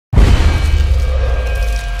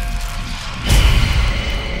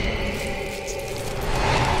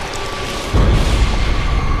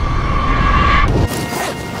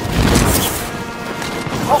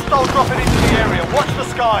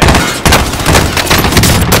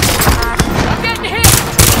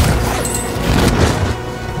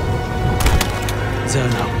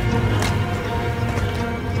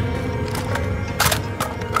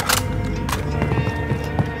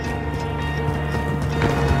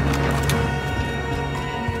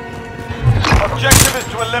Objective is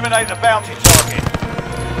to eliminate the bounty target.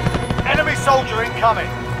 Enemy soldier incoming.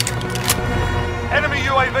 Enemy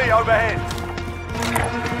UAV overhead.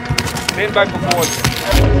 Stand back for board.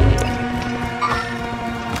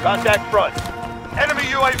 Contact front. Enemy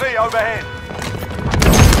UAV overhead.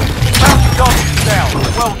 Bounty target is down.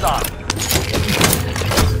 Well done.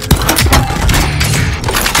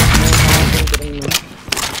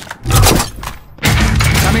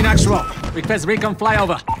 Coming actual. Request recon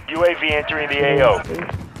flyover. UAV entering the AO.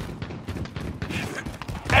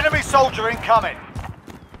 Enemy soldier incoming.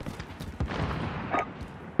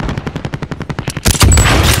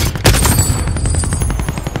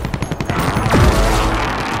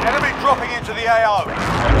 Enemy dropping into the AO.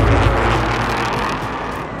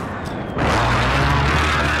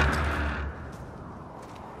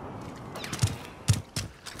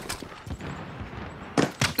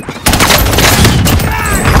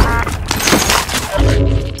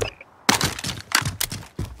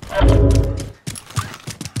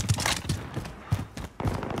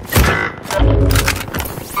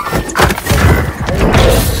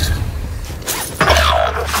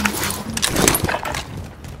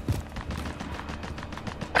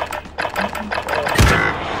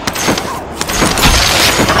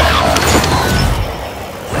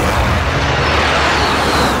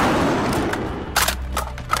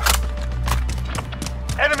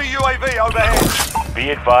 Enemy UAV overhead.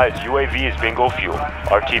 Be advised, UAV is bingo fuel.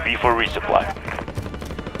 RTB for resupply.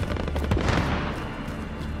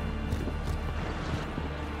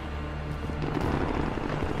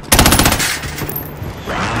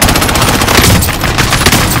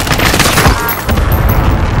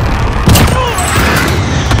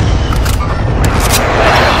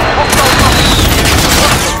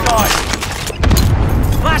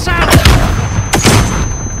 Flash out!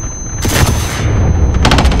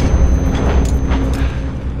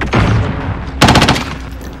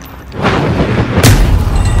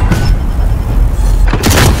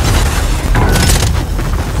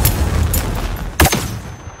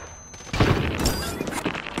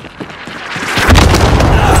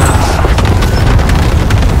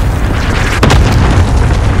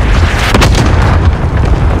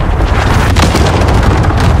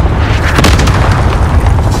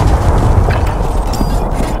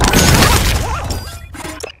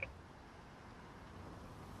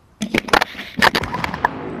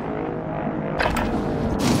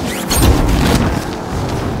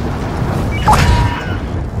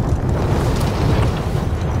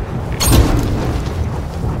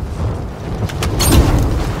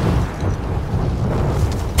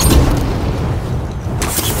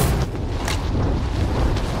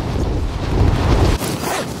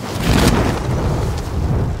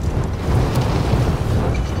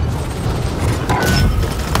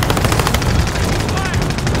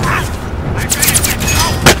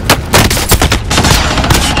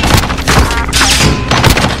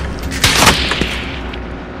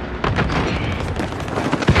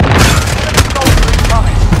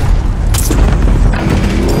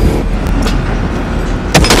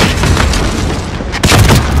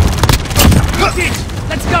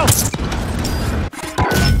 Let's go!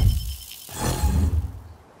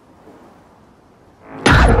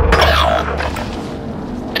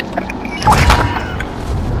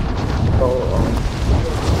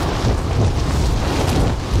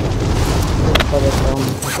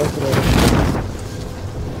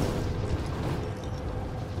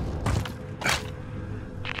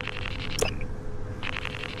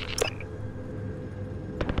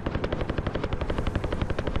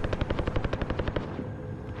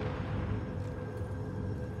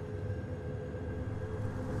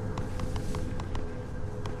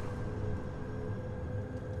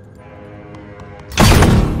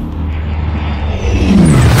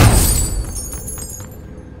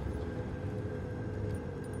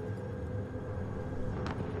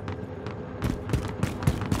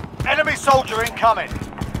 Enemy soldier incoming.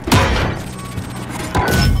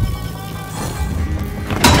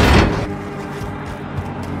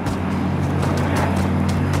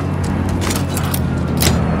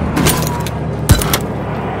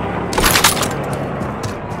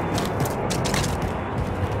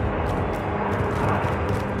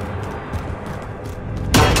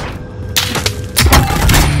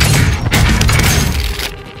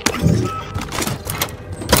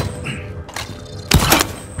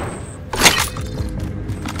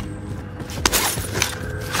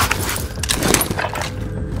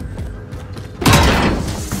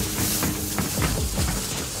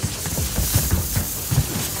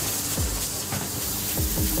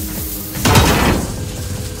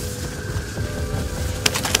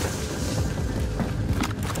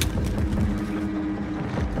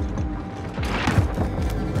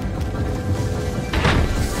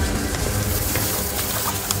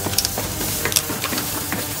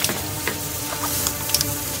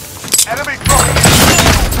 dropping in.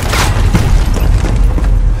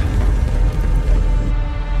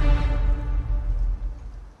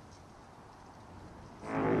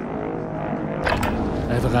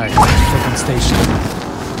 I've arrived. Second station.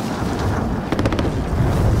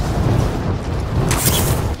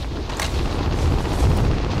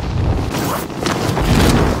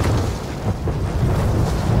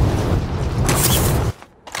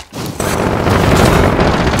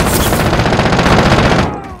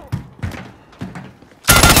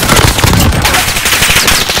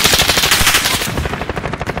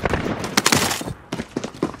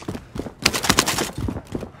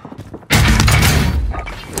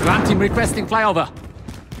 Ground team requesting flyover.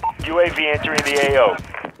 UAV entering the AO.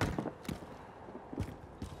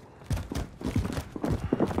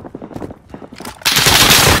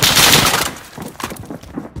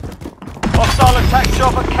 Hostile attack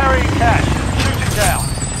chopper carrying cash. Shoot it down.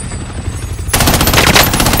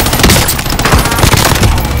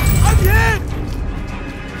 I'm hit!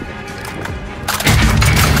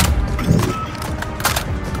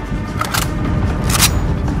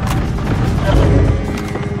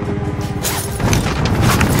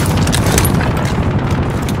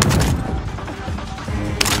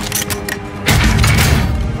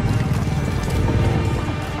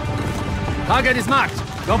 Target is marked.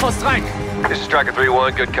 Go for strike. This is Striker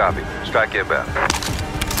 3-1, good copy. Strike inbound.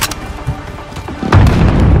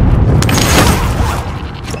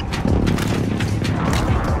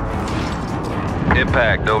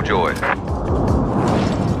 Impact, no joy.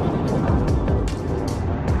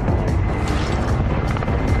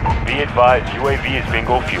 Be advised, UAV is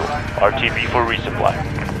bingo fuel. RTB for resupply.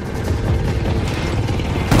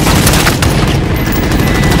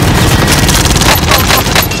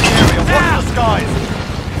 Watch the skies!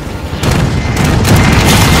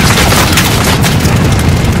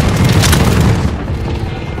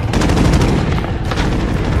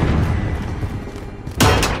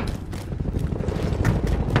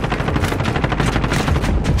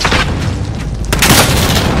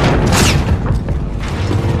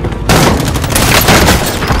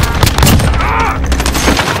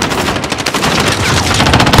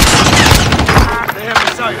 They have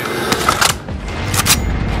me sighted.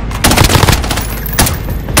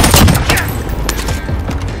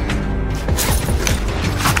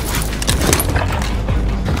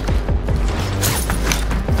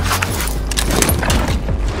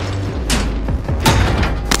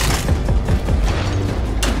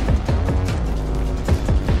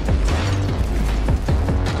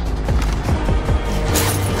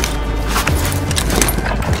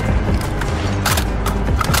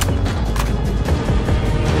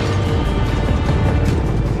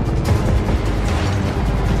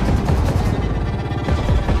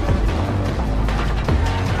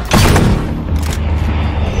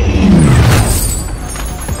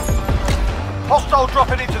 Hostile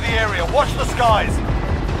dropping into the area. Watch the skies.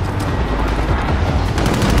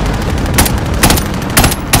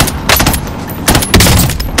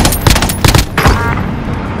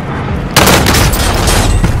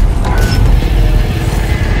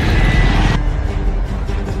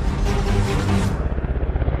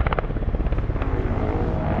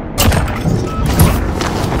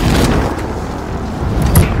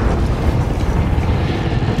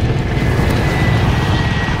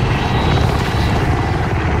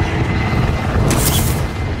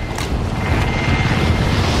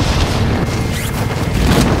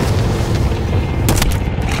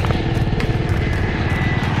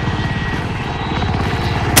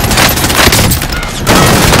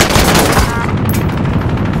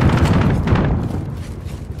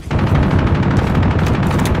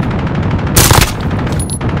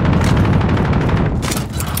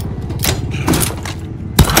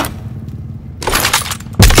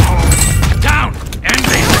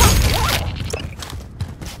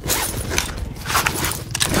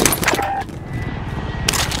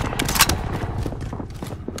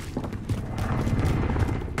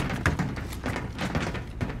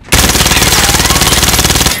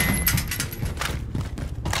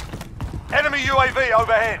 Enemy UAV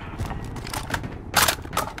overhead.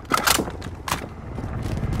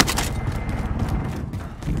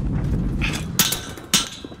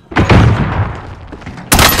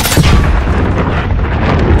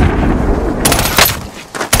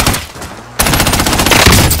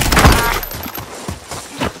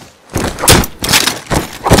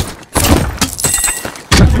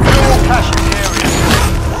 Secure all cash in the area.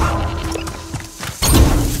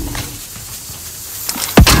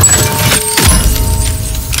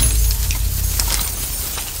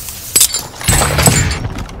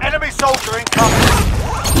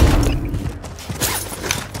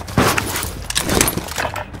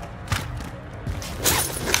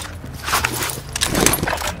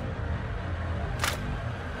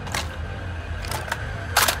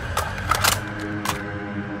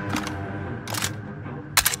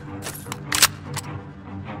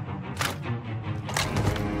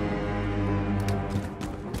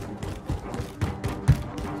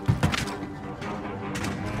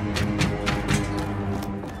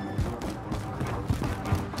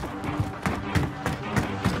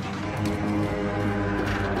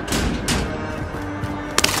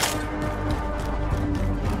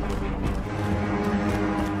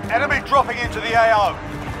 dropping into the AO.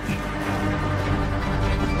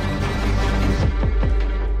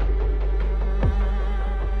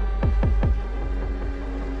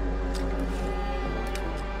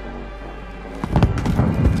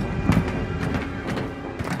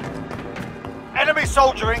 Enemy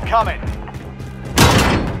soldier incoming.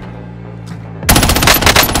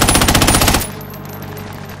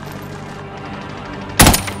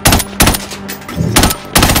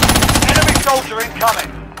 Enemy soldier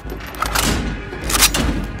incoming.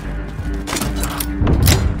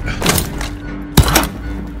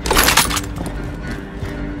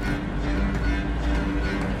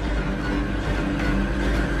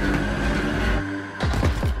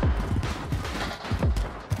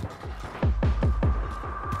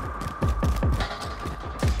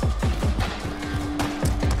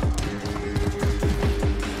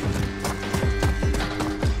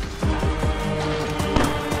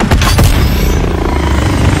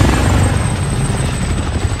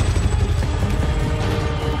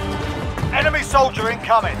 Enemy soldier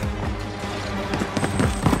incoming.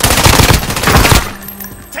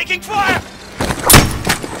 Taking fire!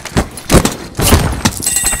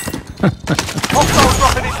 Hostiles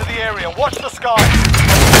dropping into the area. Watch the sky.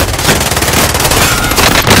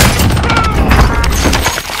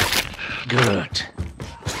 Good.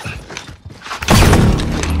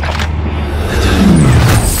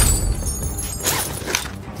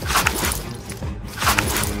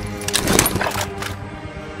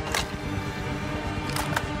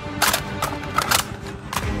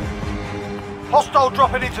 Hostile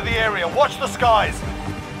dropping into the area. Watch the skies.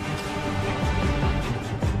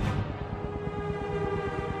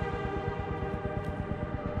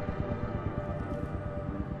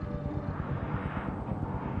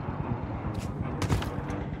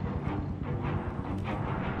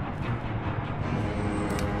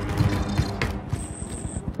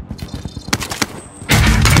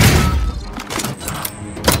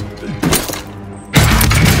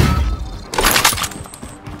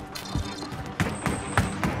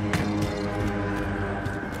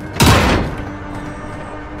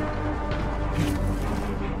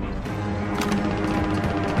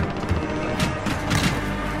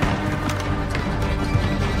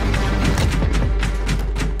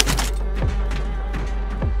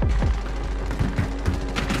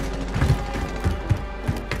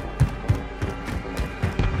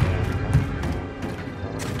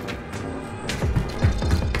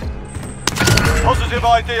 Positive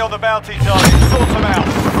ID on the bounty target. Sort them out.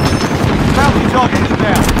 Bounty target is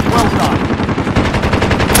down. Well done.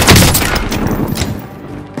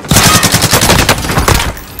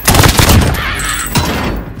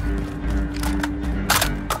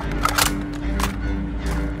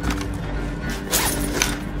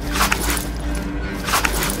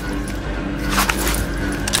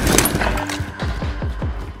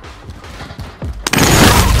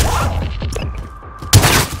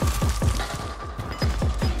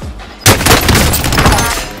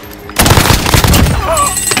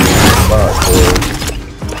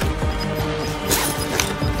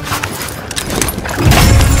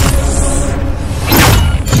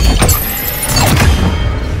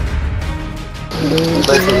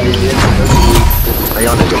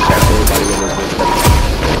 Y'all niggas have everybody in this bitch.